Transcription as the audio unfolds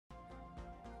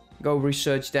Go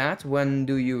research that. When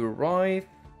do you arrive?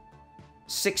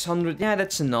 600. Yeah,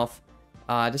 that's enough.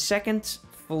 The second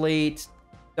fleet,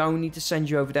 don't need to send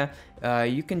you over there.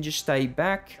 You can just stay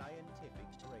back.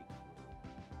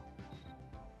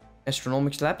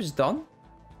 Astronomics lab is done.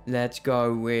 Let's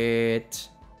go with...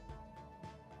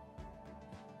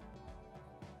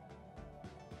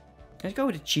 Let's go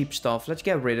with the cheap stuff. Let's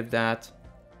get rid of that.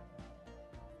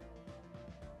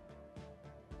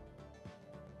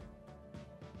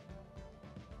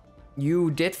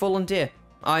 You did volunteer.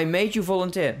 I made you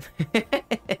volunteer.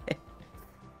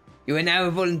 You are now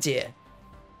a volunteer.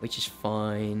 Which is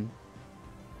fine.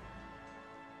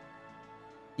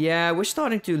 Yeah, we're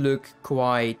starting to look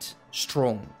quite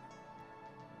strong.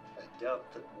 I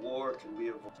doubt that war can be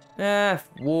avoided.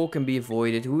 War can be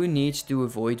avoided. Who needs to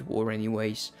avoid war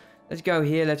anyways? Let's go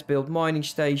here. Let's build mining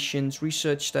stations,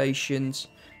 research stations.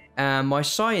 My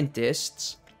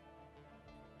scientists...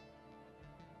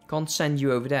 Can't send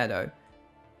you over there though.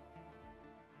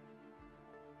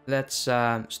 Let's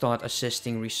start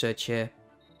assisting research here.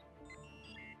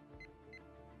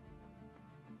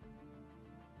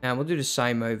 And we'll do the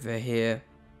same over here.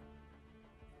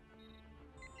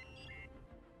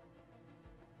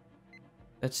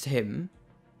 That's him.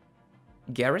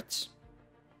 Garrett.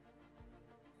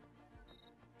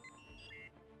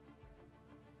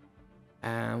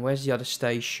 And where's the other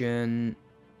station?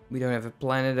 We don't have a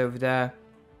planet over there.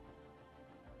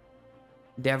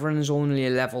 Devon is only a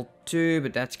level 2,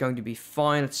 but that's going to be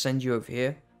fine. Let's send you over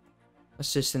here.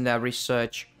 Assist in their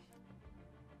research.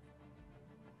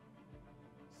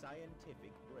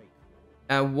 Scientific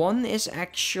breakthrough. One is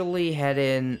actually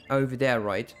heading over there,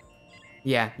 right?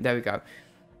 Yeah, there we go.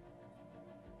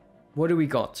 What do we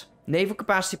got? Naval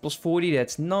capacity plus 40,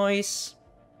 that's nice.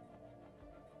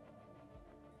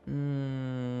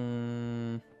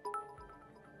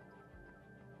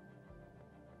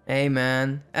 Hey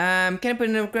man, can I put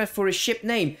in a request for a ship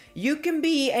name? You can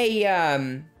be a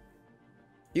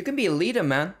leader,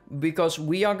 man, because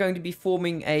we are going to be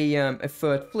forming a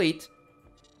third fleet,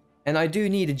 and I do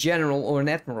need a general or an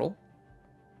admiral.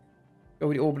 Go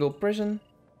with the orbital prison.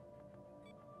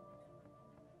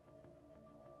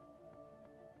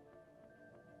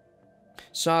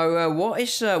 So, what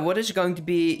is going to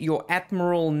be your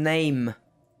admiral name?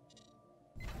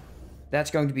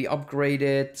 That's going to be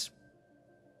upgraded.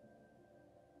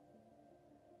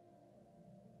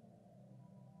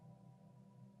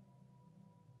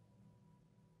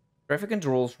 Traffic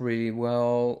controls really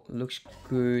well. Looks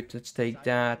good. Let's take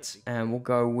that. And we'll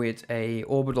go with a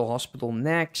orbital hospital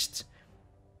next.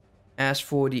 As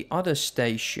for the other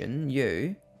station,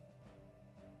 you...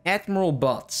 Admiral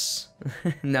Butts.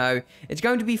 No, it's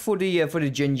going to be for the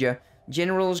Ginger.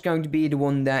 General is going to be the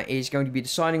one that is going to be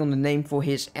deciding on the name for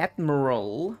his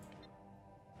admiral.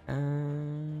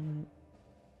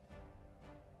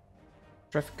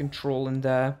 Traffic control in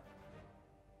there.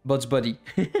 Butts buddy.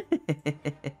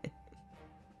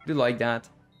 Do like that.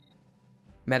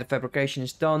 Matter fabrication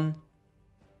is done.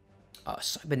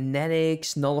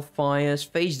 Cybernetics, nullifiers,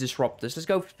 phase disruptors. Let's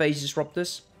go for phase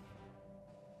disruptors.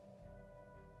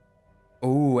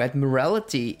 Oh,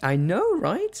 Admiralty. I know,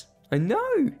 right? I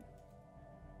know.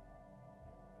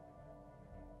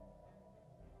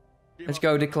 Let's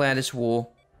go declare this war.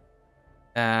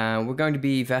 We're going to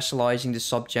be vassalizing the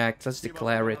subject. Let's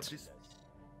declare it.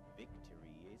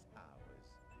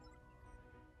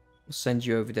 I'll send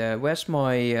you over there. Where's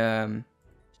my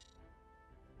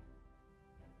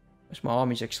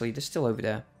armies actually? They're still over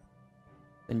there.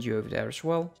 Send you over there as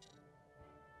well.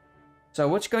 So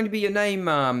what's going to be your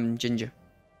name, Ginger?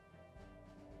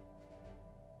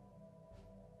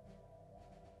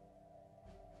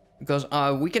 Because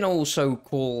we can also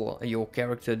call your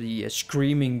character the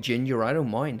Screaming Ginger. I don't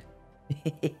mind.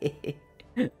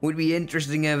 Would be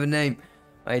interesting to have a name.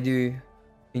 I do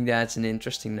think that's an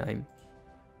interesting name.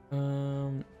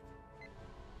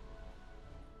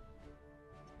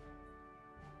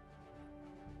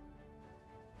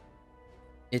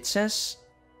 It says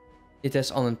it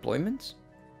has unemployment.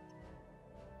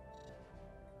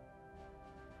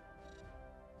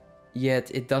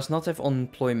 Yet it does not have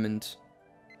unemployment.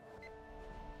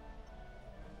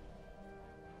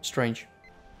 Strange.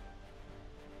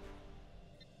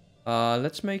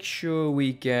 Let's make sure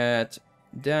we get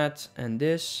that and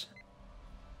this.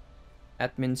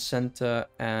 Admin center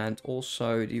and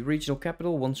also the regional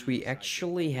capital once we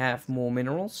actually have more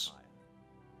minerals.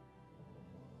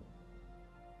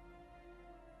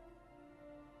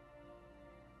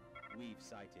 We've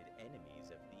sighted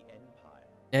enemies of the Empire.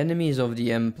 Enemies of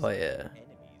the Empire.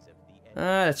 Enemies of the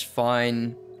Empire. That's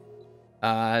fine.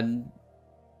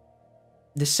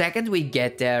 The second we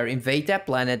get there, invade that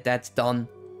planet, that's done.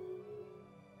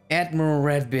 Admiral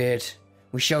Redbeard,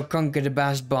 we shall conquer the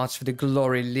vast bots for the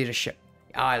glory leadership.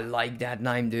 I like that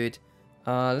name, dude.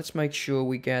 Let's make sure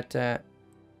we get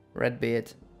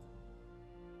Redbeard.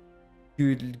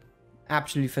 Dude,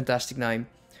 absolutely fantastic name.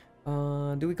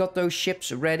 Do we got those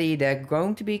ships ready? They're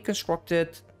going to be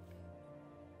constructed.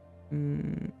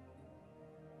 Can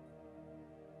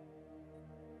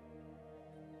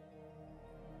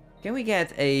we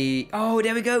get a... Oh,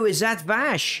 there we go. Is that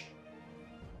Vash?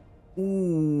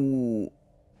 Ooh.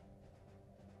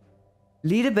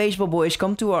 Leader Baseball Boys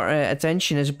come to our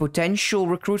attention as a potential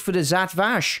recruit for the Zat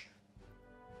Vash.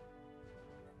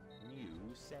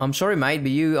 I'm sorry, mate,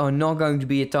 but you are not going to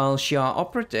be a Tal Shah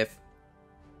operative.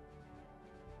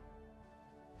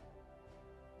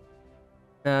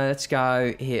 Let's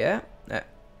go here.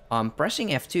 I'm pressing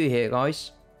F2 here,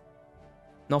 guys.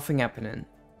 Nothing happening.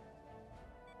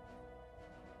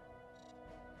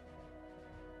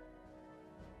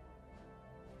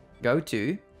 Go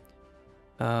to.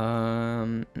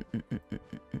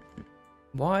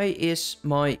 Why is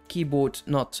my keyboard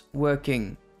not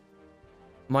working?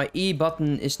 My E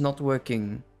button is not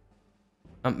working.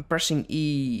 I'm pressing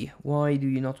E. Why do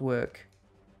you not work?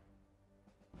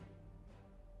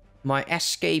 My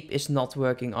escape is not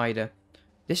working either.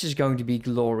 This is going to be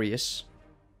glorious.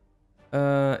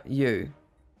 You.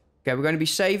 Okay, we're going to be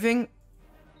saving.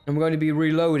 And we're going to be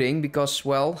reloading because,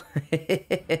 well,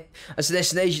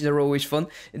 assassinations are always fun.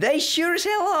 They sure as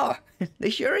hell are.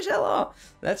 They sure as hell are.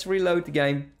 Let's reload the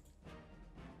game.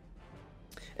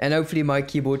 And hopefully my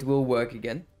keyboard will work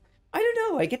again. I don't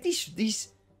know. I get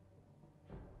these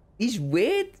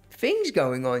weird things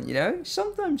going on, you know?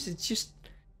 Sometimes it's just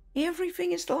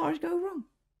everything in Stellaris go wrong.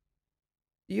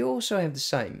 You also have the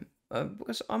same.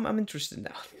 Because I'm interested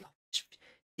now.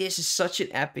 This is such an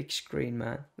epic screen,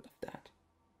 man. Love that.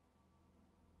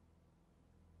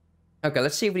 Okay,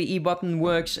 let's see if the E button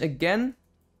works again.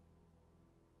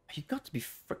 You got to be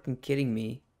freaking kidding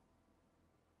me.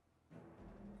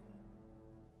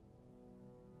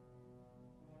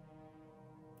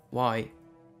 Why?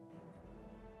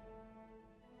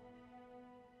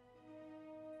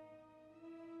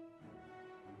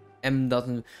 M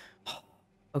doesn't...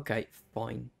 Okay,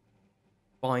 fine.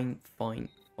 Fine.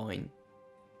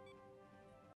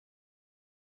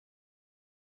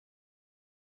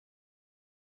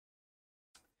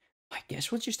 I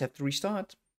guess we'll just have to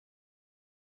restart.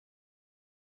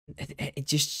 It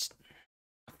just...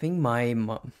 I think my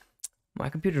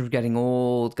computer is getting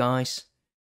old, guys.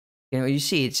 You know, you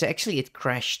see, it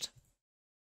crashed.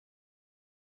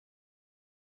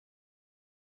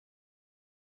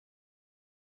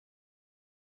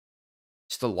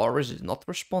 Stellaris is not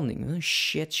responding. Oh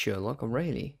shit, Sherlock,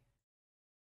 really?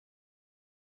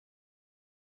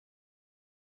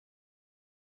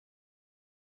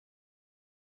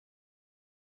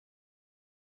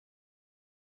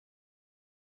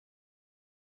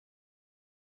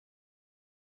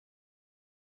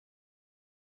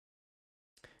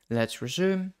 Let's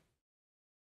resume.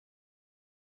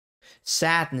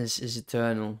 Sadness is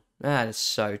eternal. That is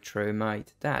so true,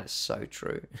 mate. That is so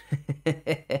true.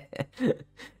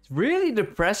 It's really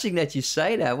depressing that you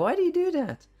say that. Why do you do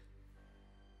that?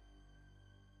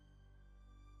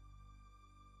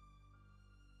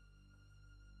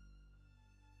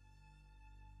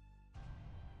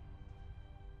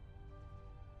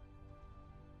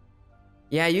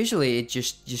 Yeah, usually it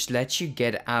just lets you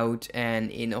get out and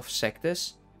in of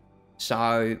sectors.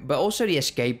 So, but also the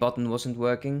escape button wasn't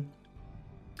working.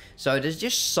 So there's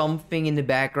just something in the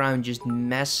background just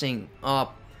messing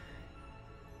up.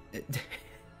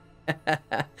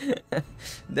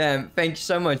 Damn, thank you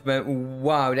so much, man.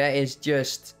 Wow, that is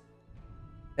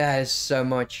so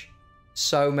much.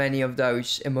 So many of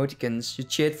those emoticons. You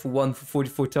cheered for one for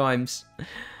 44 times.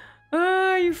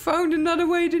 Ah, you found another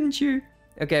way, didn't you?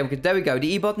 Okay, there we go. The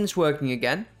E button is working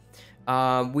again.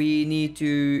 We need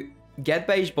to get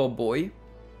Baseball Boy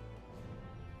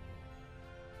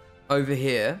over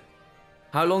here.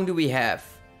 How long do we have?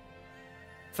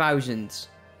 Thousands.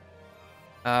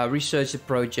 Research the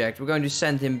project. We're going to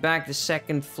send him back. The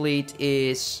second fleet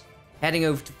is heading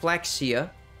over to Flaxia.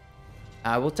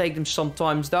 We'll take them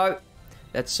sometimes though.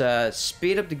 Let's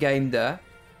speed up the game there.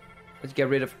 Let's get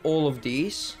rid of all of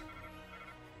these.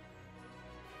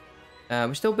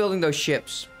 We're still building those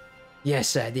ships.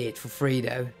 Yes, I did. For free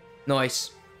though.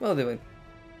 Nice. Well done.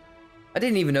 I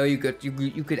didn't even know you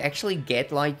could actually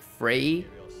get like free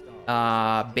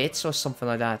bits or something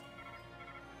like that.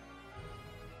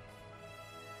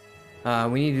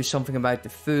 We need to do something about the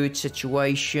food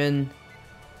situation.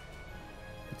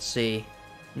 Let's see.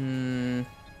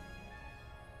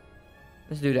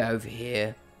 Let's do that over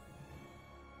here.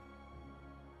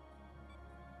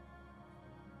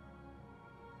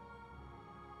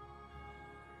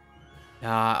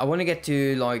 I want to get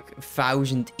to like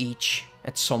 1,000 each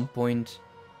at some point.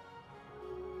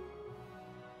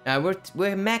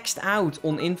 We're maxed out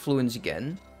on influence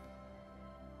again.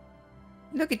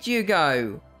 Look at you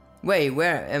go. Wait,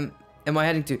 where am I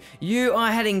heading to? You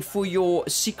are heading for your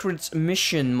secret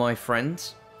mission, my friend.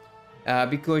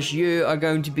 Because you are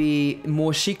going to be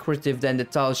more secretive than the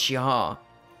Tal Shiar.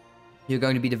 You're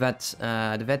going to be the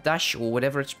Vet Dash, or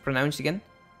whatever it's pronounced again.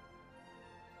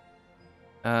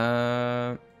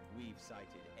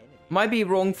 Might be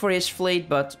wrong for his fleet,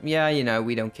 but yeah, you know,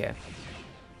 we don't care.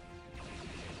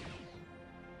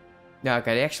 Yeah,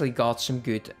 okay, they actually got some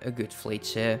good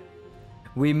fleets here.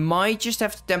 We might just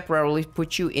have to temporarily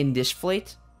put you in this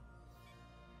fleet.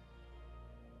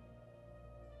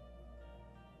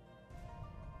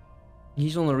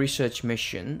 He's on a research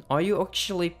mission. Are you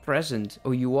actually present?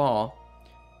 Oh, you are.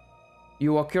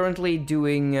 You are currently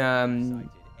doing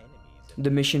the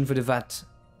mission for the VAT.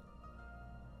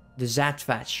 The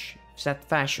Zatvash.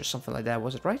 Zatvash or something like that,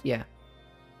 was it right? Yeah.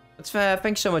 That's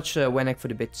thanks so much, Wenek, for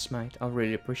the bits, mate. I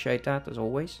really appreciate that, as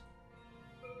always.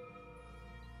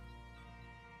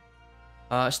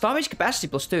 Starbase capacity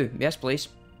 +2. Yes, please.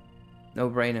 No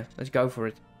brainer. Let's go for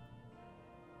it.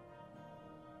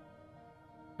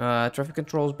 Traffic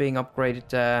controls being upgraded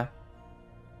there.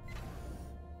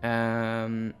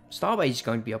 Starbase is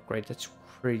going to be upgraded. That's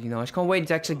really nice. Can't wait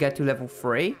to actually get to level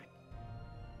 3.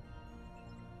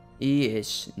 He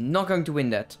is not going to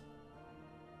win that.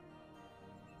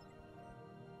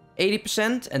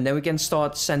 80%, and then we can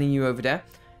start sending you over there.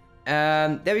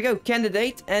 There we go,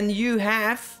 candidate, and you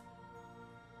have...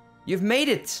 You've made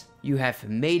it. You have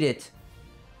made it.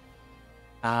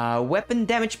 Weapon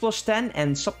damage +10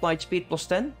 and supply speed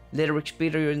 +10. Little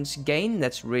experience gain,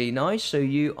 that's really nice. So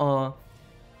you are...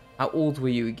 How old were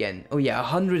you again? Oh yeah,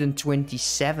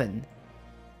 127.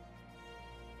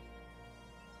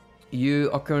 You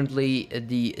are currently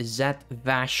the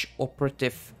Zatvash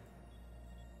operative.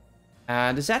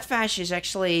 The Zatvash is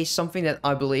actually something that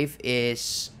I believe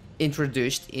is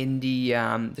introduced in the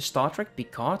Star Trek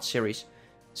Picard series.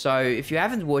 So if you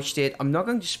haven't watched it, I'm not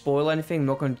going to spoil anything. I'm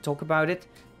not going to talk about it.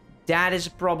 That is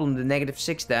a problem, the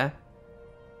 -6 there.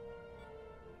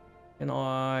 Can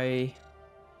I...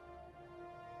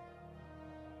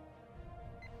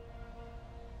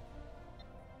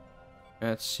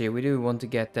 Let's see, we do want to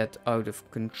get that out of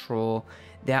control.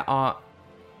 There are...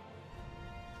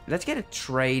 Let's get a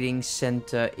trading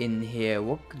center in here.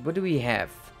 What do we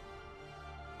have?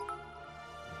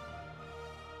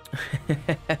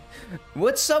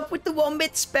 What's up with the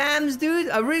 1-bit spams, dude?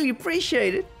 I really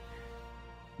appreciate it.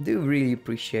 Do really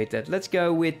appreciate that. Let's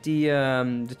go with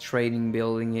the trading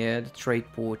building here, the trade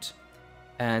port,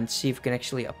 and see if we can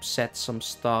actually upset some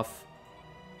stuff.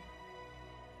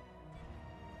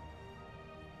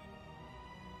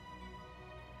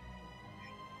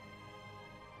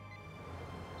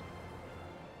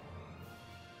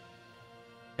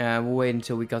 We'll wait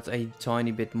until we got a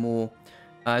tiny bit more.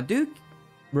 Do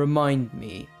remind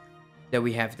me that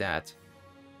we have that.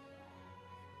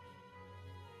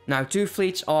 Now, 2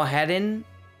 fleets are heading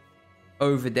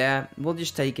over there. We'll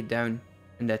just take it down,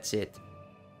 and that's it.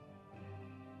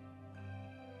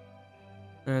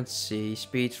 Let's see.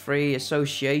 Speed 3,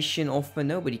 association offer.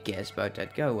 Nobody cares about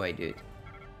that. Go away, dude.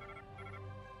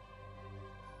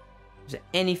 Is there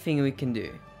anything we can do?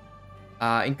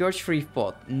 Encourage free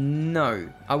thought.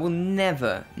 No. I will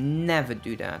never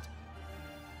do that.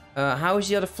 How is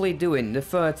the other fleet doing? The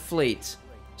 3rd fleet.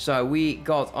 So we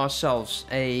got ourselves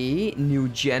a new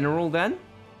general then.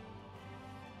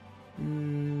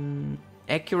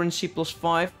 Accuracy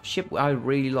 +5. Ship. I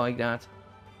really like that.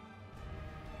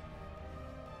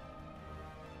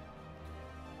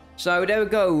 So there we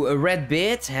go. A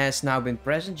Redbeard has now been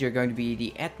present. You're going to be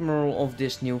the admiral of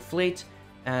this new fleet.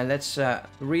 Let's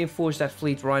reinforce that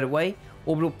fleet right away.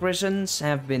 Orbital prisons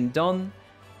have been done.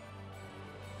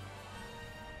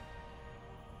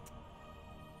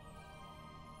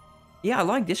 Yeah, I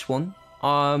like this one.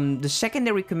 The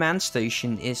secondary command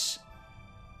station is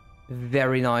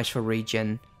very nice for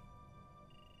regen.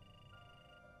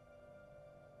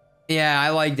 Yeah, I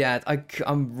like that.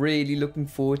 I'm really looking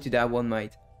forward to that one,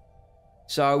 mate.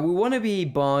 So we want to be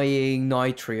buying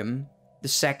Nitrium the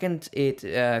second it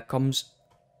comes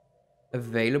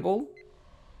available.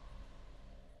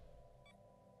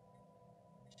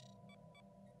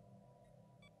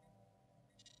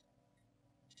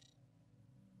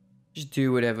 Just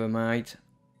do whatever, mate.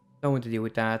 Don't want to deal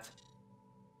with that.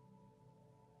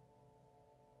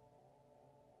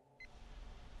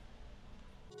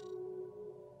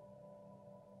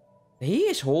 He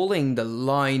is holding the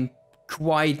line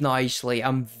quite nicely.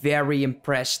 I'm very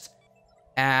impressed.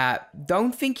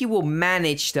 Don't think he will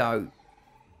manage, though.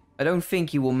 I don't think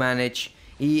he will manage.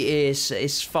 He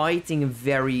is fighting a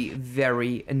very,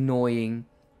 very annoying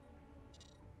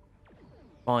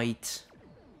fight.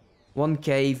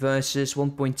 1k versus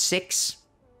 1.6.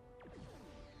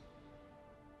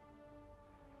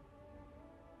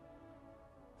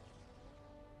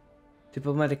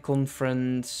 Diplomatic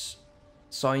conference.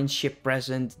 Science ship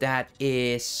present. That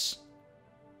is...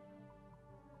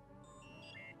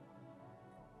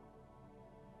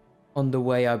 on the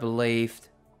way, I believed.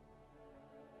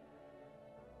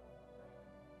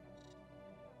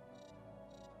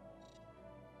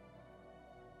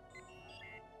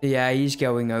 Yeah, he's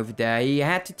going over there. He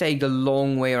had to take the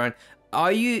long way around. Do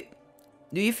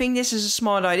you think this is a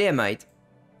smart idea, mate?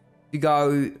 To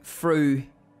go through...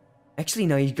 Actually,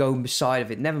 no, he's going beside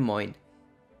of it. Never mind.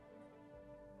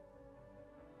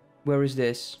 Where is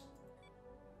this?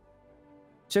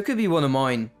 So it could be one of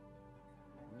mine.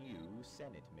 New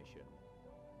Senate mission.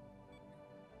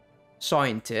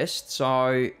 Scientist.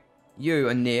 So you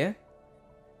are near.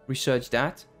 Research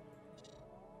that.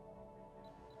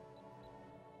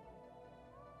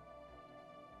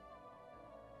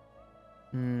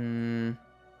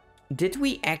 Did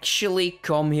we actually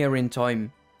come here in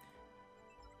time?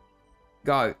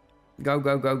 Go. Go,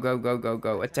 go, go, go, go, go,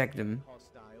 go. Attack them.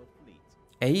 Hostile fleet.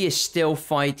 He is still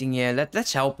fighting here.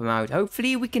 Let's help him out.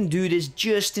 Hopefully we can do this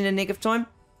just in the nick of time.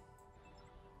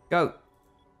 Go.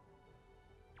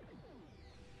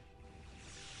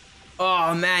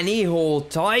 Oh man, he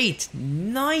hold tight.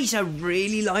 Nice, I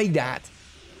really like that.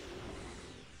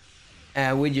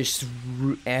 We're just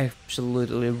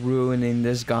absolutely ruining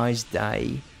this guy's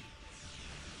day.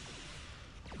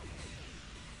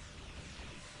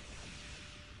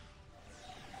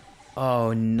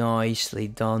 Oh, nicely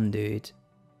done, dude.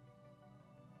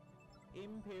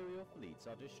 Imperial fleets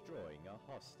are destroying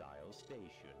a hostile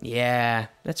station. Yeah,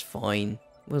 that's fine.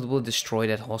 We'll destroy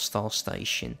that hostile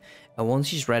station. And once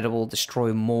he's ready, we'll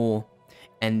destroy more.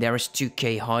 And there is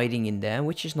 2k hiding in there,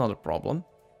 which is not a problem.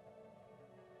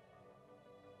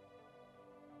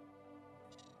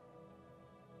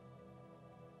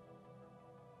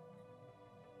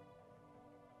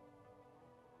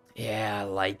 Yeah, I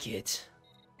like it.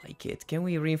 Like it. Can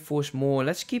we reinforce more?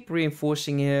 Let's keep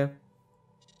reinforcing here.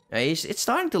 It's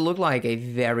starting to look like a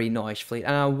very nice fleet.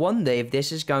 And I wonder if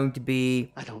this is going to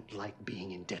be... I don't like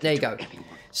being indebted there you to go. anyone.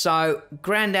 So,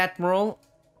 Grand Admiral.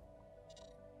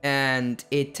 And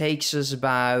it takes us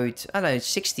about, I don't know,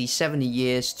 60, 70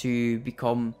 years to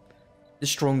become the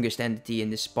strongest entity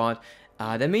in this spot.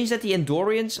 That means that the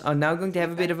Andorians are now going to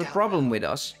have a bit of a problem with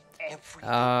us.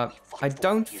 I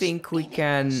don't think we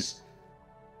can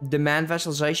demand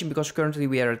vassalization because currently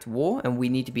we are at war and we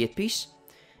need to be at peace.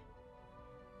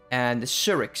 And the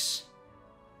Zurichs.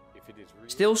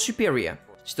 Still superior.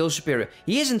 Still superior.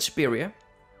 He isn't superior.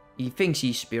 He thinks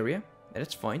he's superior.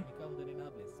 That's fine.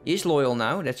 He is loyal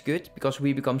now. That's good. Because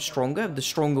we become stronger. The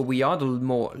stronger we are, the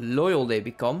more loyal they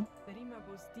become.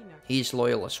 He is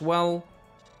loyal as well.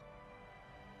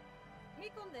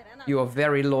 You are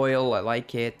very loyal. I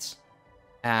like it.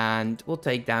 And we'll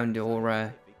take down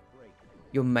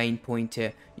your main point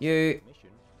here.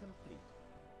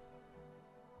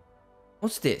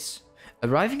 What's this?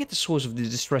 Arriving at the source of the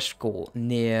distress call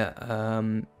near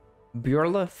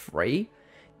Burla Frey,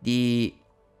 the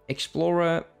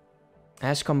explorer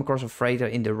has come across a freighter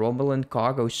in the Romulan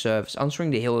cargo service. Answering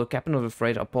the hail, the captain of the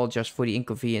freighter apologized for the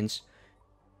inconvenience.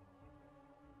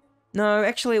 No,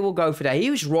 actually we'll go for that. He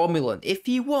was Romulan. If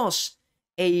he was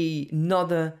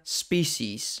another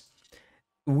species,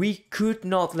 we could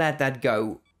not let that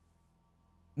go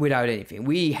without anything.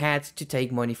 We had to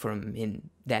take money from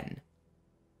him then.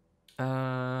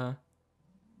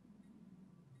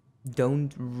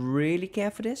 Don't really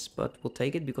care for this, but we'll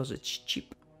take it because it's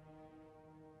cheap.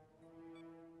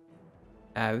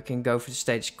 We can go for the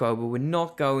status quo, but we're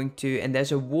not going to. And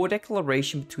there's a war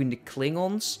declaration between the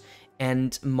Klingons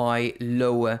and my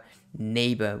lower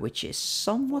neighbor, which is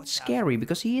somewhat scary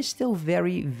because he is still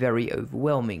very, very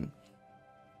overwhelming.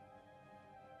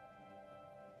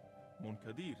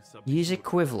 He is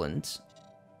equivalent.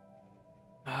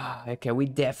 Okay, we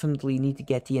definitely need to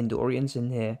get the Andorians in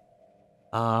here.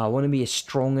 I want to be as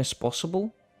strong as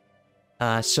possible.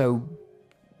 So,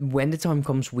 when the time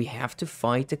comes, we have to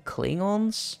fight the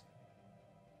Klingons.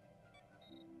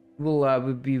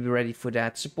 We'll be ready for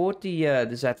that. Support the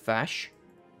Zvash.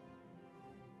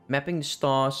 Mapping the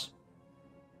stars.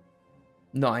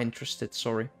 Not interested,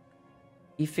 sorry.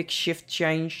 Efix shift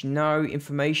change, no.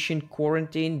 Information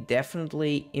quarantine,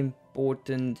 definitely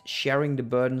important. Sharing the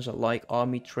burdens are like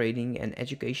army training and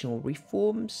educational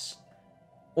reforms.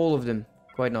 All of them.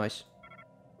 Quite nice.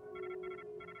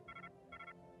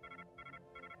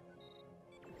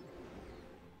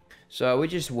 So we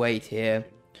just wait here.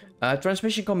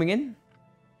 Transmission coming in.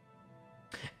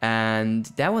 And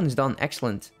that one's done.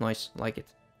 Excellent. Nice. Like it.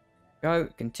 Go.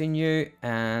 Continue.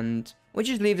 And we'll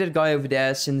just leave that guy over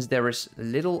there since there is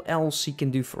little else he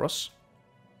can do for us.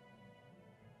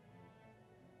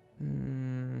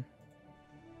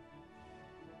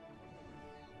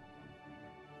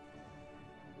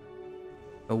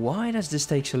 But why does this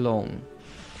take so long?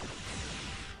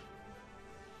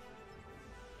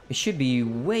 It should be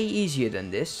way easier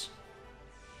than this.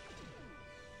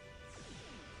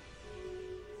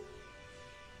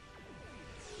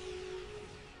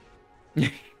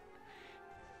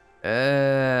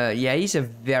 Yeah, he's a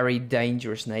very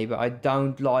dangerous neighbor. I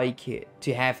don't like it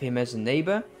to have him as a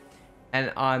neighbor.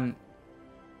 And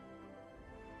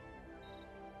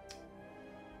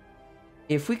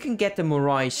if we can get the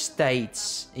Morai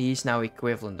States, he's now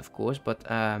equivalent, of course, but,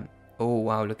 oh,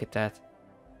 wow, look at that.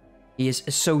 He is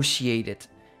associated.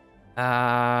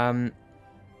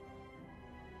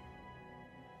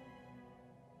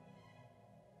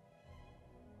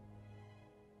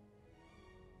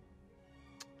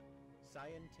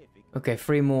 Okay,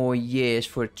 3 more years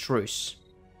for a truce.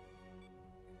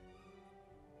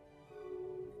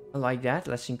 I like that.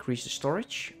 Let's increase the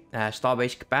storage.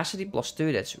 Starbase capacity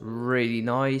 +2. That's really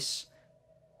nice.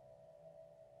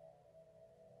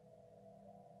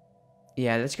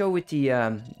 Yeah, let's go with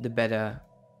the better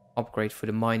upgrade for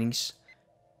the minings.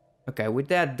 Okay, with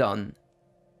that done.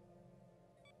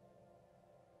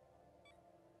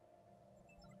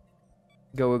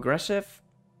 Go aggressive.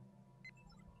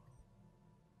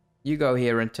 You go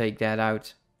here and take that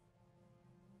out.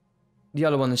 The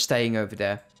other one is staying over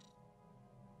there.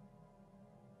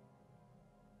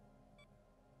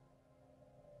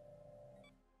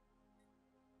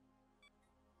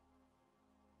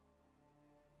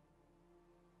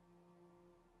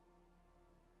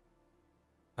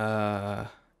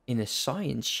 In a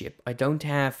science ship. I don't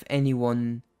have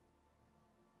anyone.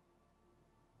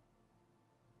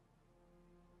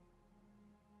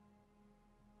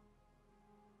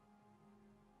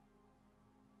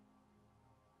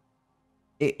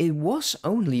 It was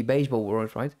only Baseball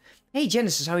World, right? Hey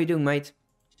Genesis, how you doing, mate?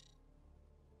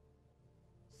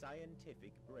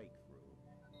 Scientific breakthrough.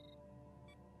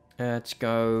 Let's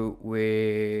go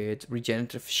with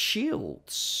regenerative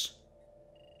shields.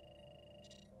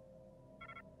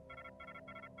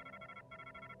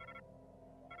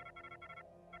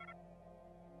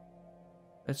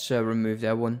 Let's remove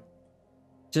that one.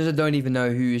 Since I don't even know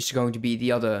who is going to be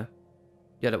the other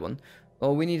one.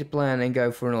 Well, we need to plan and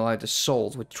go for an allied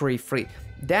assault with 3 fleet.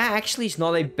 That actually is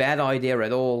not a bad idea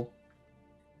at all.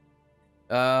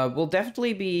 We'll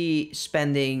definitely be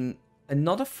spending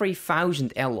another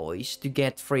 3,000 alloys to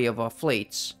get 3 of our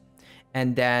fleets.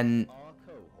 And then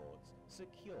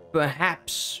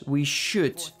perhaps we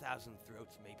should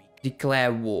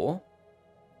declare war.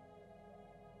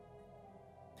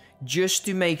 Just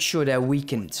to make sure they're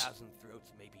weakened.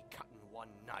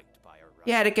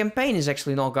 Yeah, the campaign is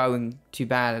actually not going too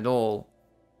bad at all.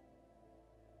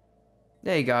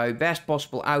 There you go, best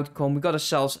possible outcome. We got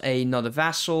ourselves another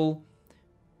vassal.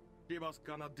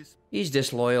 He's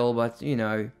disloyal, but you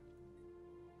know.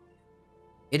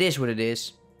 It is what it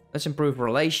is. Let's improve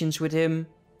relations with him.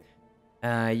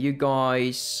 You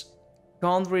guys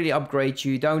can't really upgrade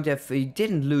you. You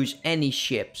didn't lose any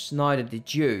ships, neither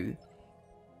did you.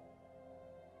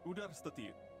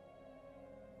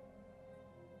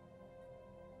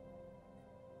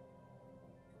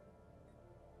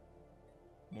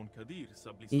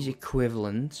 He's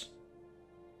equivalent.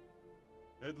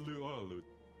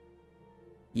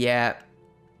 Yeah.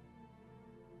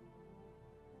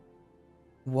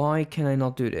 Why can I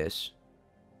not do this?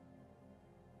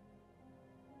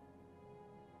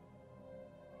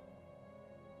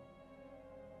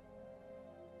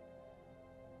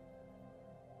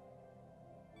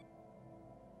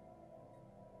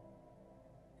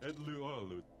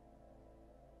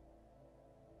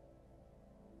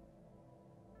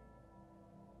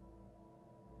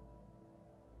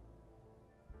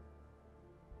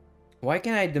 Why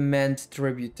can I demand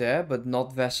tribute there, but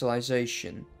not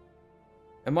vassalization?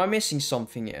 Am I missing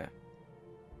something here?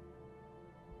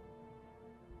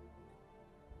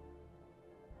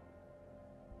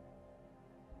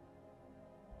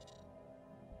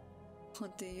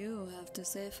 What do you have to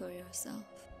say for yourself?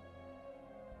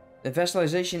 The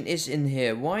vassalization is in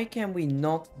here. Why can we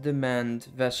not demand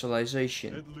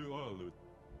vassalization?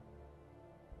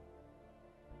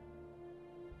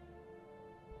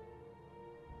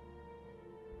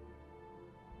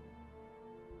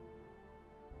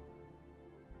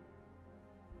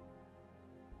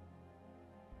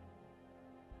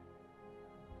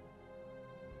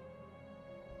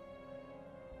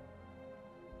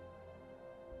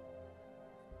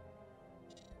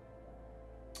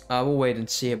 We'll wait and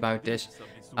see about this.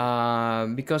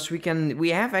 Because we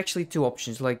have actually two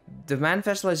options, like demand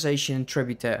vassalization and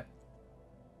tributaire.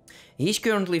 He's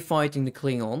currently fighting the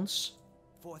Klingons.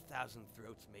 4,000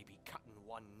 throats may be cut in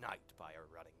one night by a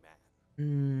running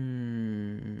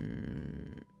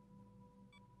man.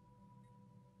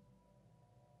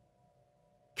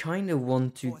 Kind of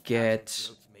want to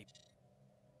get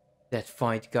that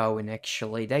fight going,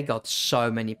 actually. They got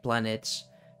so many planets.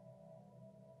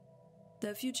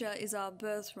 The future is our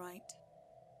birthright.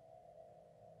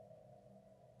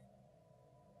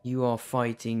 You are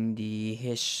fighting the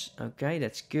Hiss. Okay,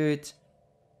 that's good.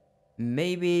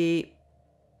 Maybe...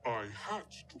 I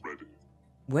hatched ready.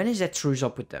 When is that truce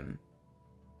up with them?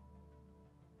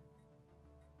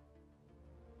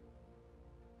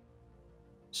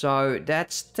 So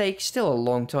that takes still a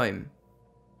long time.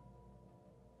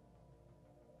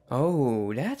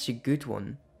 Oh, that's a good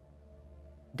one.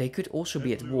 They could also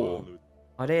be at war.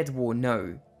 Are they at war?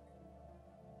 No.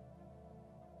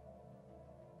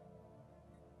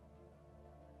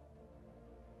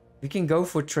 We can go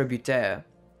for tributaire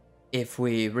if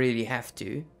we really have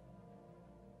to.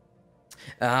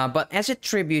 But as a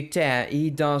tributaire,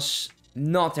 he does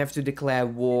not have to declare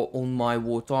war on my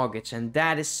war targets, and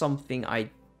that is something I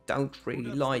don't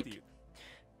really like.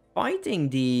 Fighting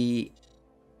the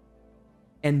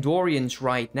Andorians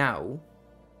right now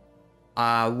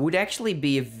would actually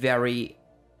be a very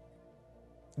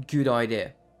good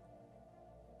idea.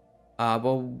 But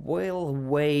we'll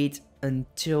wait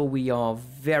until we are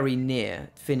very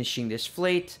near finishing this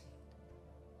fleet.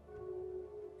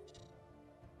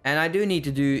 And I do need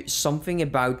to do something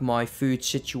about my food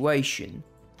situation.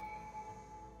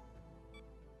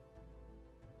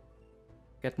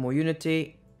 Get more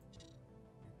unity.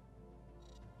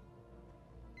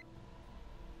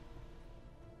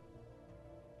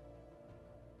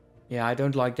 Yeah, I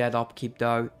don't like that upkeep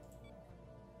though.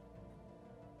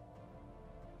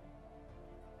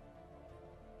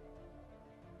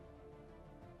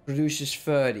 Produces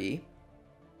 30.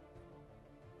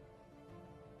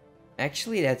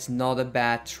 Actually, that's not a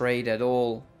bad trade at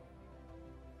all.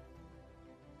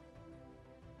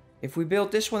 If we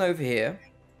build this one over here,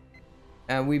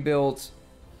 and we build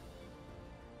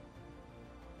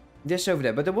this over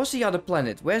there, but there was the other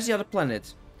planet. Where's the other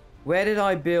planet? Where did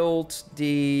I build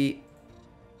the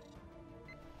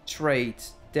trade?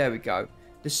 There we go.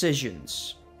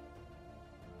 Decisions.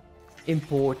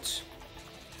 Import.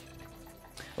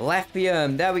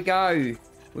 Latvium, there we go.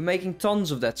 We're making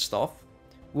tons of that stuff.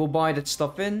 We'll buy that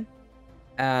stuff in.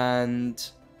 And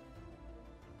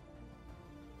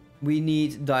we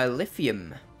need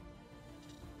dilithium.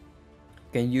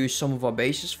 Can use some of our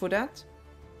bases for that.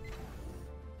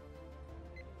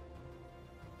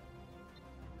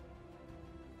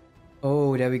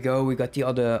 Oh, there we go. We got the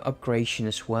other upgradation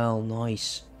as well.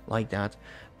 Nice. Like that.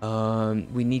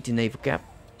 We need the naval cap.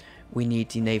 We need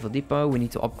the naval depot. We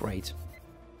need to upgrade.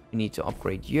 We need to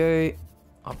upgrade you.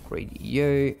 Upgrade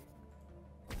you.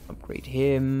 Upgrade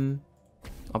him.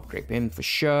 Upgrade him for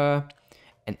sure.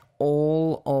 And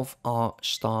all of our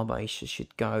star bases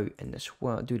should go and as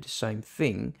well do the same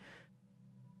thing.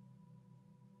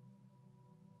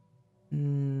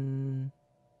 I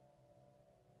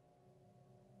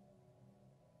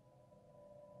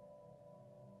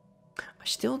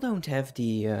still don't have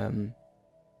the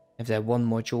have that one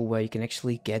module where you can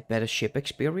actually get better ship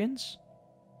experience.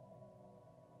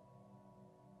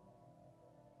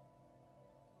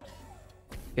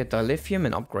 Get dilithium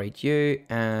and upgrade you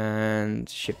and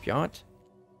shipyard.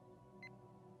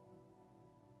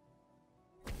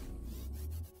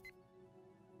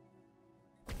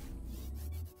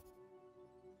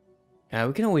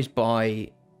 We can always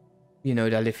buy, you know,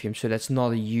 dilithium, so that's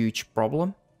not a huge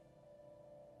problem.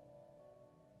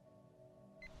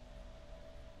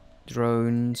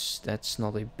 Drones, that's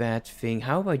not a bad thing.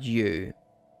 How about you?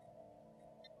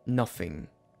 Nothing.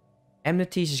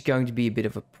 Amenities is going to be a bit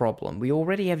of a problem. We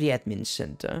already have the admin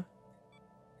center.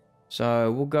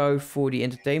 So we'll go for the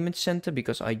entertainment center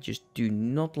because I just do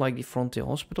not like the Frontier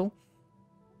Hospital.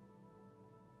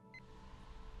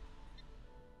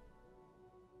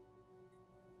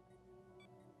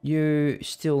 You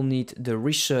still need the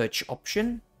research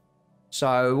option.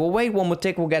 So we'll wait one more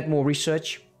tick, we'll get more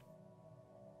research.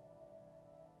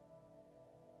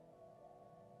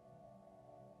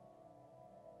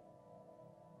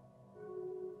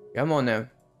 Come on now.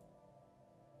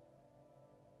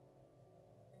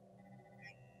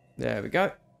 There we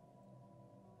go.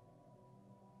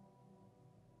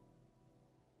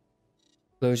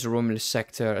 Close the Romulan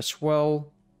sector as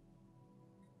well.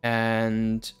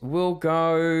 And we'll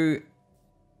go...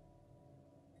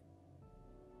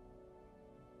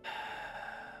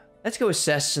 Let's go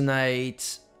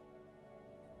assassinate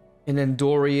an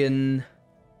Andorian.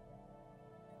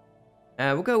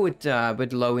 We'll go with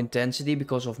low intensity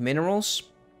because of minerals.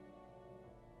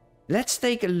 Let's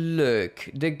take a look.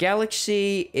 The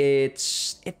galaxy, it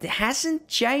hasn't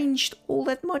changed all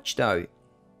that much though.